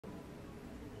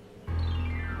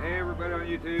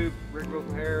YouTube? Rick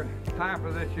Wilson here. Time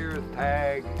for this year's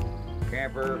tag,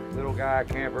 camper, little guy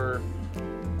camper,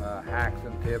 hacks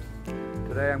and tips.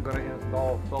 Today I'm going to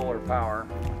install solar power.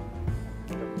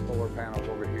 Got the solar panels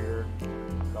over here.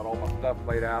 Got all my stuff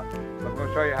laid out. So I'm going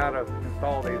to show you how to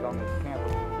install these on this camper.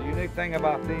 The unique thing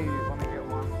about these, let me get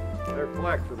one, they're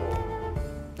flexible.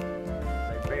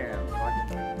 They bend, so I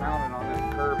can mount it on this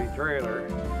curvy trailer.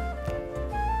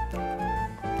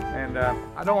 And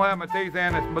I don't have my teeth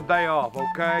in, it's my day off,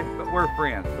 okay? But we're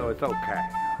friends, so it's okay.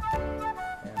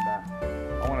 And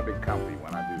I want to be comfy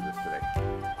when I do this today.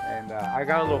 And I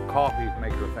got a little coffee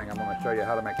maker thing. I'm going to show you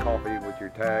how to make coffee with your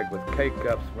tag with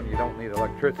K-cups when you don't need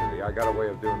electricity. I got a way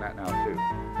of doing that now too.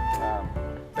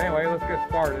 Anyway, let's get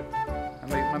started.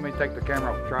 Let me take the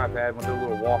camera off the tripod and we'll do a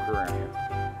little walk around here.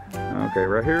 Okay,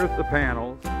 right here's the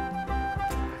panels.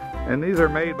 And these are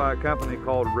made by a company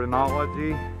called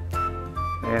Rhenology.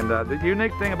 And the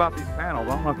unique thing about these panels,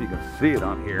 I don't know if you can see it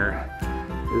on here,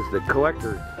 is the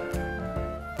collectors. Let's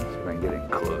see if I can get in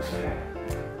close.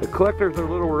 The collectors are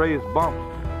little raised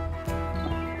bumps.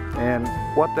 And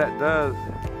what that does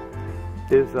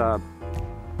is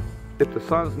if the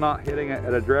sun's not hitting it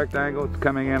at a direct angle, it's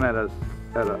coming in at an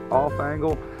off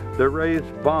angle, the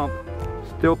raised bump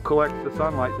still collects the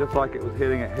sunlight just like it was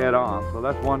hitting it head on. So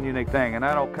that's one unique thing, and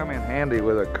that'll come in handy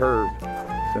with a curve,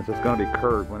 since it's going to be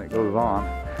curved when it goes on.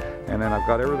 And then I've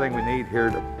got everything we need here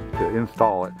to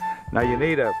install it. Now you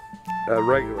need a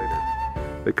regulator,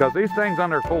 because these things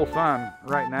under full sun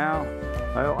right now,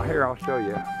 here I'll show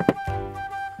you. I've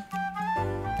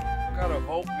got a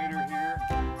voltmeter here.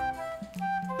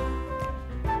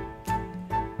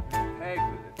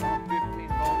 Tags it, it's on 15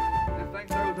 volts. This thing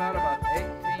throws out about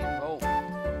 18 volts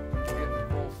when you get in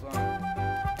full sun.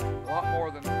 A lot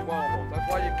more than 12 volts. That's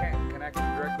why you can't connect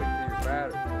it directly to your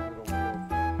battery.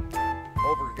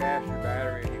 Overgas your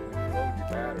battery and you can load your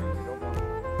battery. You don't want to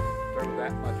throw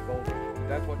that much voltage.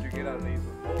 That's what you get out of these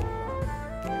with full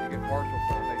sun. When you get partial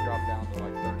sun, they drop down to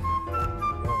like 13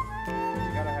 volts.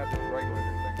 You gotta have this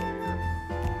regulator thing here.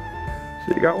 So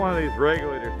you got one of these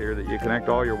regulators here that you connect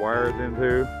all your wires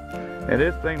into, and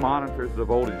this thing monitors the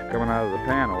voltage coming out of the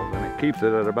panels, and it keeps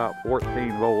it at about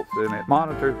 14 volts, and it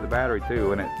monitors the battery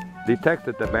too, and it detects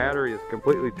that the battery is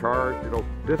completely charged. It'll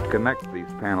disconnect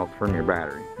these panels from your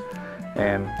battery.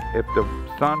 And if the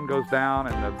sun goes down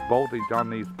and the voltage on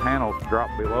these panels drop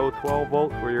below 12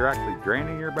 volts where you're actually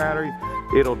draining your battery,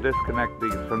 it'll disconnect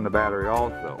these from the battery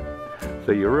also.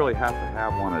 So you really have to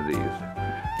have one of these.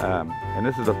 And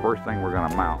this is the first thing we're going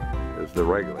to mount, is the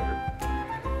regulator.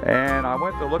 And I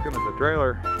went to looking at the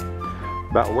trailer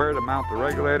about where to mount the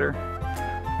regulator.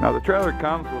 Now the trailer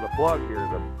comes with a plug here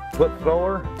to put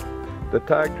solar, the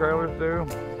tag trailers do.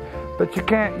 But you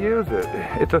can't use it.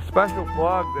 It's a special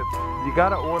plug that you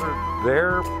gotta order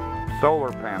their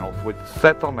solar panels, which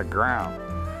sits on the ground.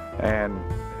 And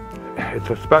it's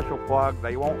a special plug.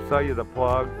 They won't sell you the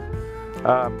plug.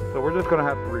 So we're just gonna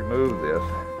have to remove this.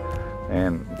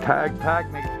 And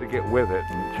tag needs to get with it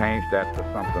and change that to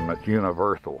something that's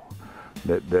universal.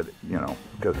 That you know,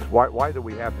 because why do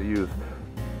we have to use,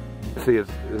 see,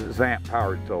 it's amp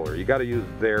powered solar. You gotta use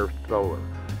their solar.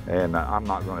 And I'm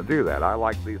not going to do that. I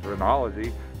like these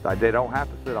Rhenology. They don't have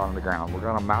to sit on the ground. We're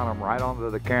going to mount them right onto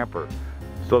the camper.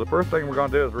 So the first thing we're going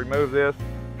to do is remove this.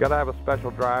 Got to have a special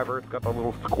driver. It's got the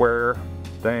little square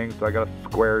thing, so I got a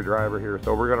square driver here.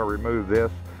 So we're going to remove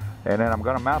this, and then I'm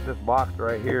going to mount this box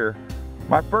right here.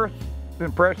 My first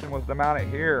impression was to mount it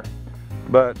here,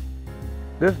 but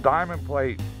this diamond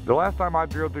plate, the last time I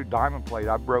drilled through diamond plate,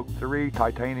 I broke 3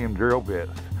 titanium drill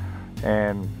bits,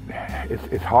 and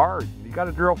it's hard. You got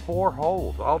to drill 4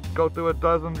 holes. I'll go through a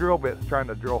dozen drill bits trying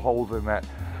to drill holes in that.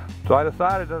 So I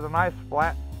decided there's a nice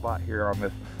flat spot here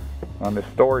on this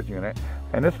storage unit,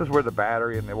 and this is where the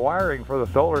battery and the wiring for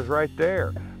the solar is right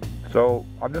there. So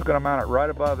I'm just going to mount it right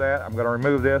above that. I'm going to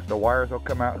remove this. The wires will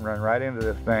come out and run right into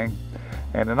this thing.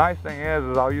 And the nice thing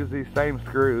is I'll use these same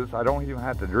screws. I don't even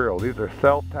have to drill. These are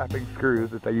self-tapping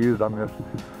screws that they use on this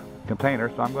container.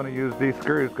 So I'm going to use these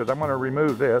screws because I'm going to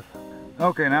remove this.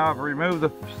 Okay, now I've removed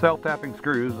the self-tapping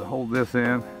screws that hold this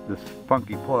in, this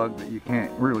funky plug that you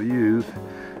can't really use,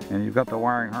 and you've got the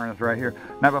wiring harness right here.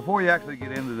 Now before you actually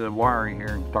get into the wiring here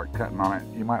and start cutting on it,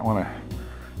 you might want to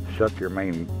shut your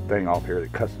main thing off here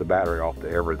that cuts the battery off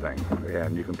to everything.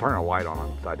 And you can turn a light on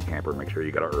inside the camper, make sure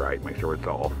you got it right, make sure it's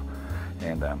off.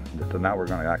 And so now we're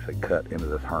going to actually cut into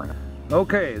this harness.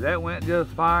 Okay, that went just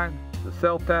fine. The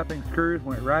self-tapping screws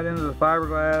went right into the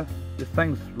fiberglass. This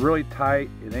thing's really tight.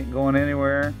 It ain't going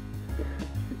anywhere.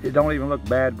 It don't even look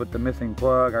bad with the missing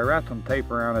plug. I wrapped some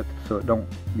tape around it so it don't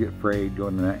get frayed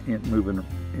going in that,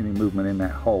 any movement in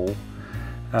that hole.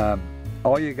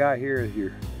 all you got here is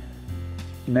your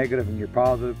negative and your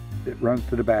positive. It runs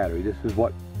to the battery. This is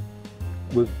what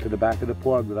was to the back of the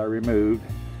plug that I removed.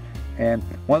 And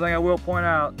one thing I will point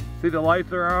out, see the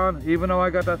lights are on, even though I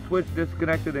got that switch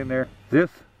disconnected in there. This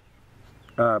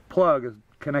plug is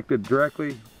connected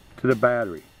directly to the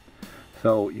battery.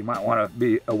 So you might want to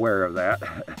be aware of that.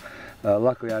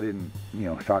 Luckily I didn't,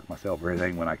 shock myself or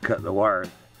anything when I cut the wires.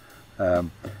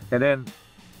 And then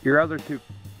your other two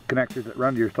connectors that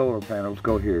run to your solar panels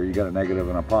go here. You got a negative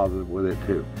and a positive with it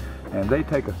too. And they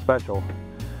take a special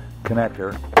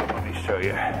connector. Let me show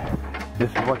you.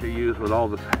 This is what you use with all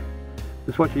the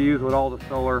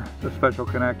solar, the special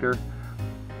connector.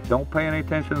 Don't pay any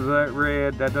attention to that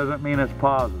red. That doesn't mean it's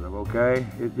positive, okay?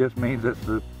 It just means it's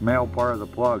the male part of the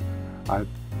plug. I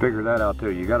figured that out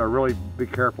too. You gotta really be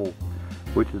careful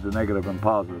which is the negative and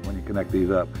positive when you connect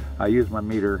these up. I use my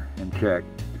meter and check.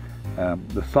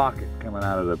 The socket coming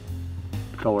out of the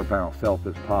solar panel itself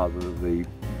is positive. The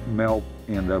male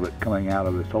end of it coming out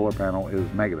of the solar panel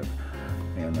is negative.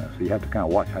 And so you have to kind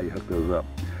of watch how you hook those up.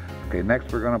 Okay,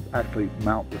 next we're going to actually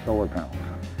mount the solar panels.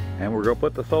 And we're going to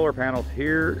put the solar panels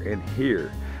here and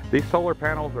here. These solar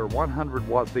panels are 100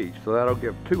 watts each, so that'll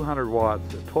give 200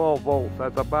 watts at 12 volts.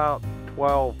 That's about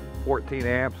 14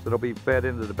 amps that'll be fed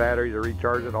into the battery to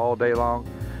recharge it all day long.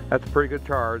 That's a pretty good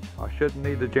charge. I shouldn't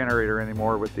need the generator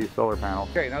anymore with these solar panels.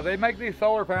 Okay, now they make these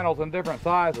solar panels in different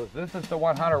sizes. This is the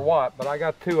 100 watt, but I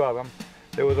got two of them.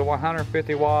 There was a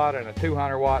 150 watt and a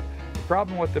 200 watt. The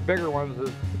problem with the bigger ones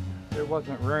is there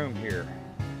wasn't room here.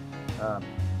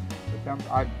 Because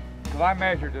I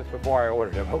measured this before I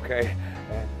ordered them, okay?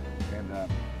 And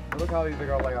look how these are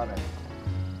gonna lay on there.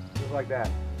 Just like that.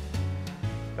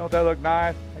 Don't that look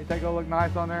nice? Hey, think it'll look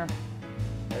nice on there?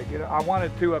 I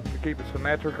wanted two of them to keep it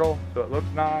symmetrical, so it looks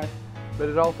nice, but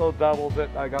it also doubles it.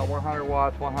 I got 100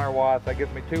 watts, 100 watts. That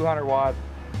gives me 200 watts.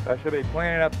 That should be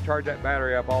plenty enough to charge that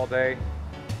battery up all day,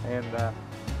 and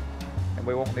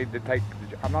we won't need to take.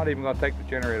 I'm not even going to take the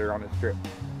generator on this trip.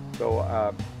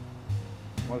 So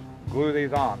let's glue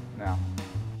these on now.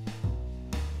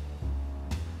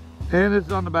 And this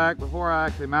is on the back. Before I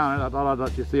actually mount it, I thought I'd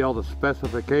let you see all the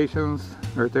specifications.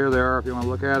 Right there they are if you want to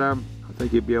look at them. I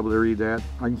think you'd be able to read that.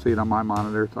 I can see it on my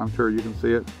monitor, so I'm sure you can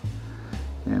see it.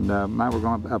 And now we're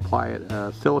going to apply it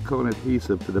silicone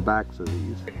adhesive to the backs of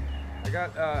these. I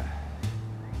got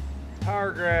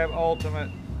Power Grab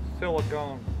Ultimate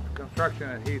Silicone Construction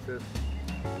Adhesive,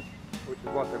 which is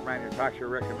what the manufacturer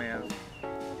recommends.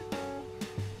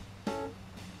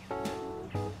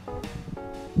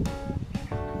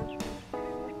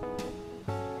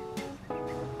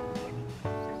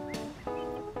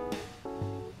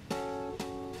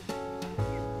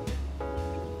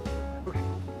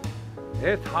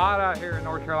 It's hot out here in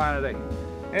North Carolina today.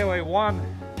 Anyway, one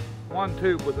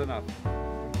tube was enough.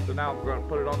 So now we're going to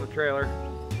put it on the trailer.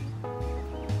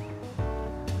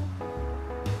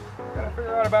 Gotta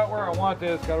figure out about where I want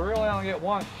this, because I really only get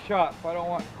one shot if I don't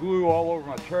want glue all over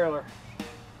my trailer.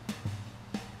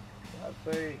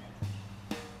 Let's see.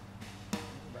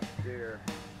 Back here.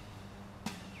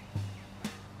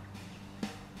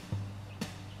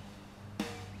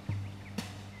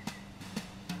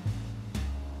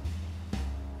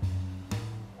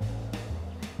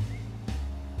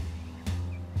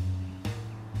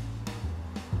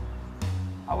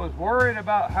 I was worried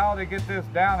about how to get this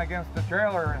down against the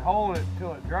trailer and hold it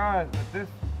until it dries, but this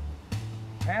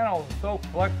panel is so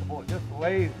flexible, it just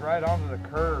lays right onto the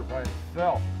curb by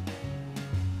itself.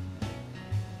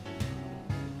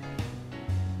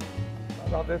 I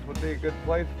thought this would be a good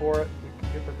place for it. You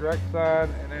can get the direct sun,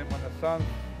 and then when the sun's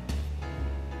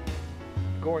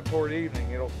going toward evening,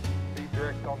 it'll be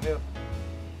direct on this.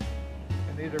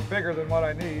 And these are bigger than what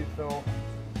I need, so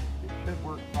it should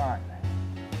work fine.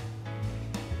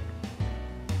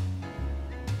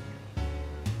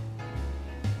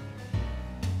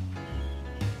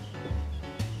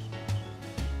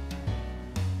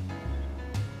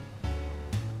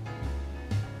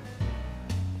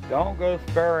 Don't go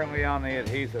sparingly on the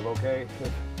adhesive, okay?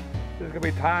 Because there's gonna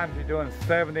be times you're doing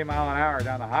 70 miles an hour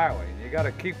down the highway. You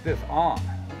gotta keep this on,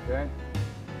 okay?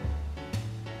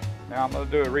 Now I'm gonna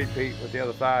do a repeat with the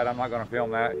other side. I'm not gonna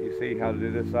film that. You see how to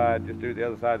do this side, just do the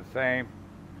other side the same.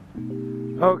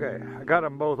 Okay, I got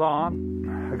them both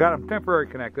on. I got them temporary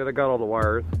connected. I got all the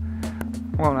wires.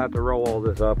 I'm gonna have to roll all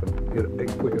this up and get it,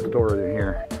 we can store it in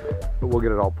here. But we'll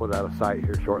get it all put out of sight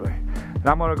here shortly. And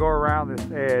I'm gonna go around this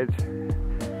edge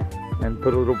and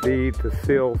put a little bead to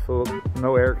seal so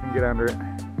no air can get under it.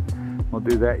 Won't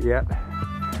do that yet.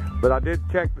 But I did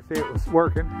check to see it was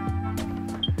working.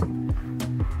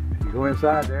 You go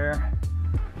inside there.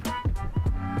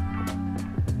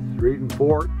 It's reading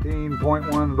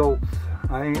 14.1 volts.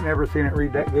 I ain't never seen it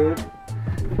read that good.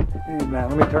 And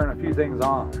let me turn a few things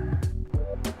on.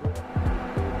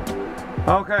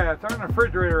 Okay, I turned the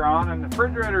refrigerator on, and the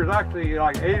refrigerator is actually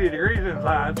like 80 degrees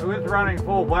inside, so it's running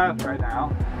full blast right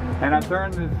now. And I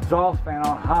turned the exhaust fan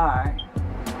on high,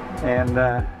 and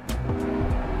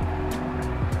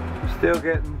still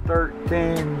getting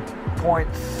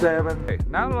 13.7.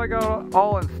 Now that I got it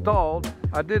all installed,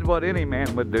 I did what any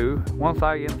man would do. Once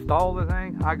I install the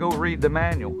thing, I go read the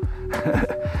manual.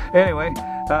 Anyway,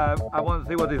 I wanted to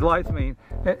see what these lights mean,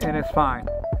 and it's fine.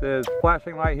 The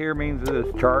flashing light here means it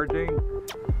is charging.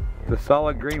 The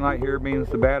solid green light here means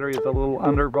the battery is a little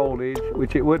under voltage,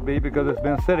 which it would be because it's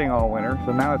been sitting all winter,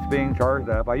 so now it's being charged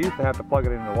up. I used to have to plug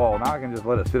it into the wall. Now I can just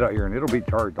let it sit out here and it'll be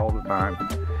charged all the time.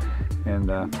 And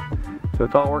so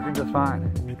it's all working just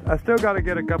fine. I still got to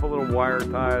get a couple little wire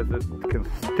ties that can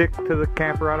stick to the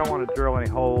camper. I don't want to drill any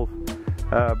holes,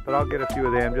 but I'll get a few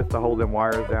of them just to hold them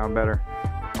wires down better.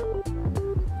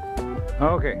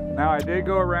 Okay, now I did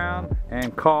go around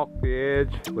and caulk the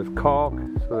edge with caulk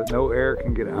so that no air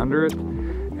can get under it.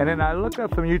 And then I looked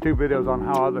up some YouTube videos on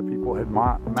how other people had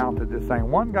mounted this thing.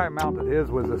 One guy mounted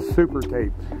his with a super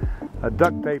tape, a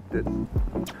duct tape that,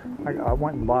 I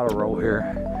went and bought a roll here.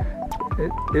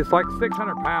 It's like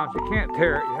 600 pounds, you can't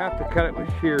tear it, you have to cut it with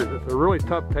shears. It's a really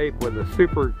tough tape with a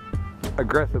super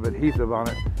aggressive adhesive on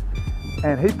it.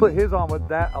 And he put his on with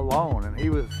that alone, and he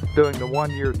was doing the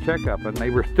 1 year checkup, and they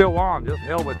were still on, just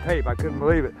held with tape. I couldn't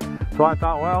believe it. So I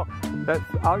thought, well,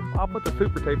 I'll put the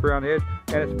super tape around the edge,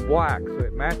 and it's black, so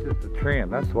it matches the trim.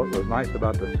 That's what was nice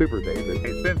about the super tape.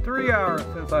 It's been 3 hours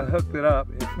since I hooked it up.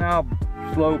 It's now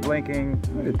slow blinking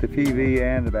at the PV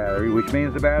and the battery, which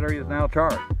means the battery is now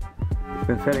charged. It's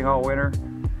been sitting all winter.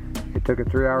 It took it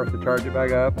 3 hours to charge it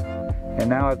back up. And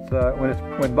now it's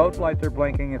when both lights are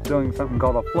blinking, it's doing something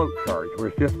called a float charge, where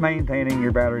it's just maintaining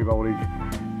your battery voltage.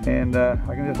 And I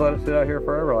can just let it sit out here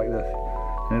forever like this,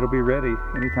 and it'll be ready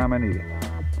anytime I need it.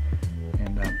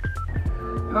 And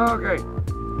okay,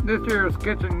 this here is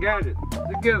Kitchen Gadget,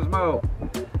 the Gizmo.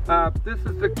 This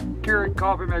is the Keurig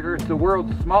coffee maker. It's the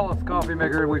world's smallest coffee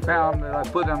maker we found that I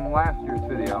put in last year's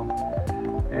video.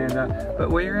 And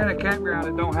but when you're in a campground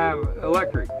that don't have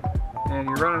electric, and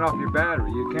you're running off your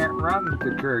battery, you can't run the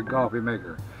Keurig coffee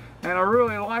maker. And I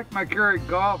really like my Keurig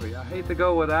coffee. I hate to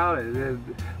go without it.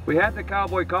 We had the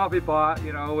cowboy coffee pot,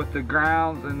 you know, with the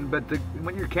grounds, but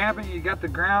when you're camping, you got the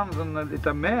grounds, and it's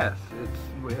a mess.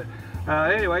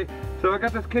 Anyway, so I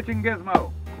got this Kitchen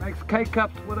Gizmo. Makes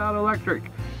K-cups without electric.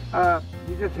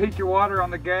 You just heat your water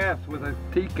on the gas with a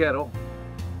tea kettle,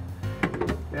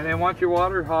 and then once your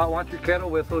water's hot, once your kettle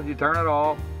whistles, you turn it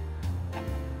off.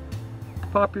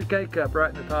 Pop your K-cup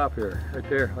right in the top here, right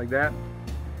there, like that.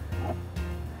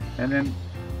 And then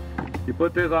you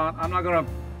put this on. I'm gonna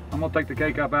take the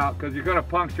K-cup out because you're gonna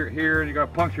puncture it here and you're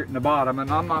gonna puncture it in the bottom. And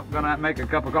I'm not gonna make a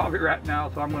cup of coffee right now,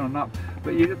 so I'm gonna not.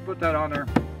 But you just put that on there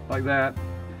like that,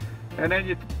 and then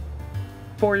you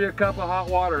pour you a cup of hot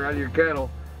water out of your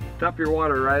kettle. Dump your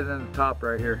water right in the top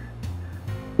right here,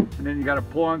 and then you got a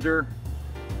plunger,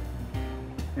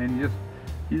 and you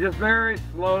just very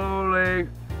slowly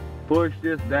push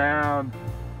this down,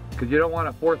 because you don't want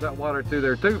to force that water through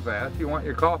there too fast. You want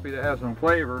your coffee to have some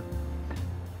flavor.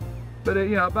 But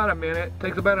you know, about a minute. It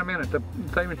takes about a minute,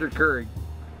 same as your Keurig.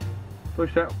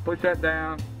 Push that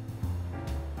down,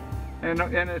 and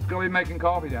it's going to be making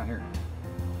coffee down here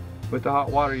with the hot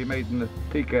water you made in the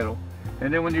tea kettle.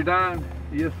 And then when you're done,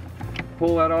 you just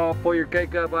pull that off, pull your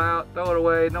K-cup out, throw it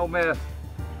away, no mess.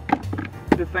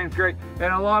 This thing's great.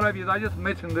 And a lot of you, I just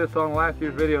mentioned this on last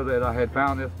year's video that I had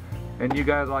found this, and you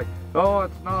guys are like, oh,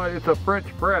 it's not, it's a French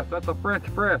press. That's a French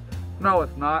press. No,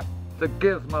 it's not. It's a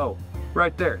Gizmo.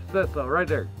 Right there. It says so, right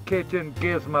there. Kitchen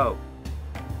Gizmo.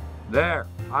 There.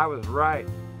 I was right.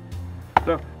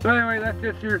 So anyway, that's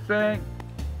just your thing.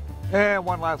 And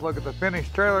one last look at the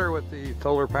finished trailer with the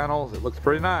solar panels. It looks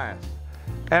pretty nice.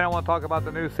 And I want to talk about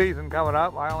the new season coming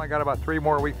up. I only got about 3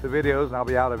 more weeks of videos and I'll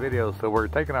be out of videos. So we're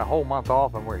taking a whole month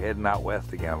off and we're heading out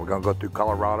west again. We're going to go through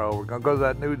Colorado. We're going to go to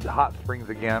that nude hot springs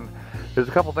again. There's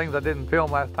a couple things I didn't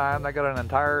film last time. They got an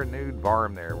entire nude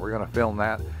farm there. We're going to film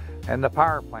that. And the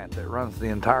power plant that runs the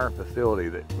entire facility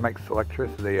that makes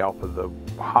electricity off of the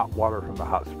hot water from the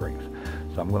hot springs.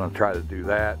 So I'm going to try to do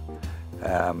that.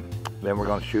 Then we're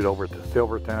going to shoot over to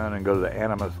Silverton and go to the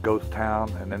Animas Ghost Town.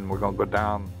 And then we're going to go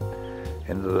down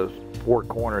into the Four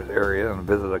Corners area and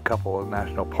visit a couple of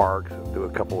national parks and do a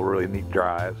couple of really neat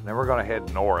drives. And then we're going to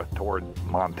head north toward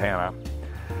Montana,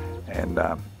 and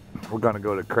we're going to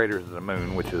go to Craters of the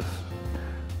Moon, which is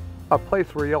a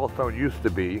place where Yellowstone used to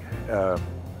be.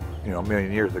 you know, a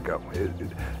million years ago.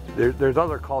 There's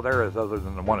other calderas other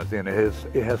than the one it's in.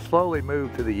 It has slowly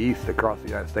moved to the east across the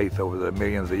United States over the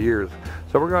millions of years.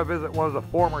 So we're going to visit one of the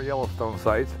former Yellowstone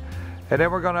sites, and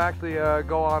then we're going to actually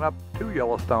go on up to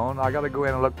Yellowstone. I got to go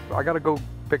in and look. I got to go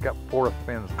pick up Forrest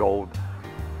Fenn Gold.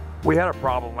 We had a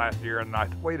problem last year, and I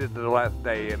waited to the last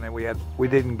day, and then we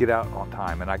didn't get out on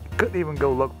time, and I couldn't even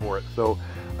go look for it. So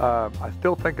I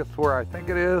still think it's where I think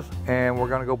it is, and we're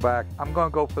going to go back. I'm going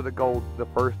to go for the gold the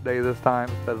first day this time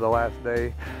instead of the last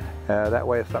day. That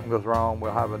way, if something goes wrong,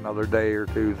 we'll have another day or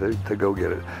two to go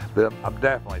get it. But I'm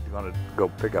definitely going to go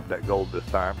pick up that gold this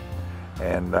time,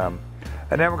 and then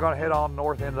we're going to head on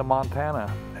north into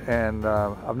Montana. And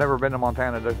I've never been to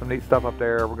Montana. There's some neat stuff up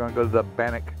there. We're going to go to the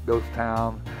Bannock Ghost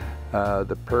Town,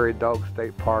 the Prairie Dog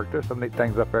State Park. There's some neat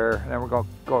things up there. And then we're going to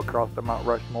go across to Mount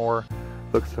Rushmore,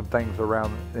 look some things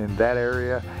around in that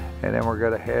area, and then we're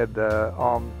going to head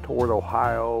on toward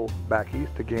Ohio, back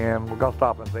east again. We're going to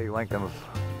stop and see Lincoln's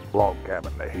log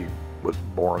cabin that he was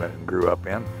born in and grew up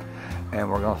in.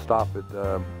 And we're going to stop at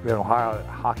in Ohio at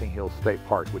Hocking Hills State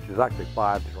Park, which is actually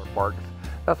 5 different parks.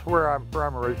 That's where I'm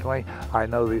from originally. I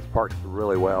know these parks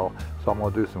really well, so I'm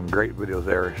going to do some great videos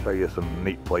there and show you some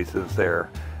neat places there.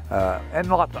 And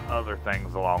lots of other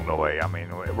things along the way. I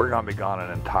mean, we're going to be gone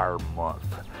an entire month.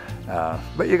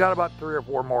 But you got about 3 or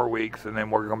 4 more weeks, and then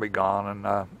we're going to be gone.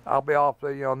 And I'll be off,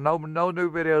 no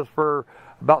new videos for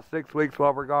about 6 weeks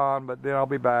while we're gone, but then I'll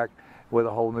be back with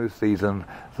a whole new season.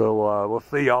 So we'll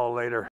see y'all later.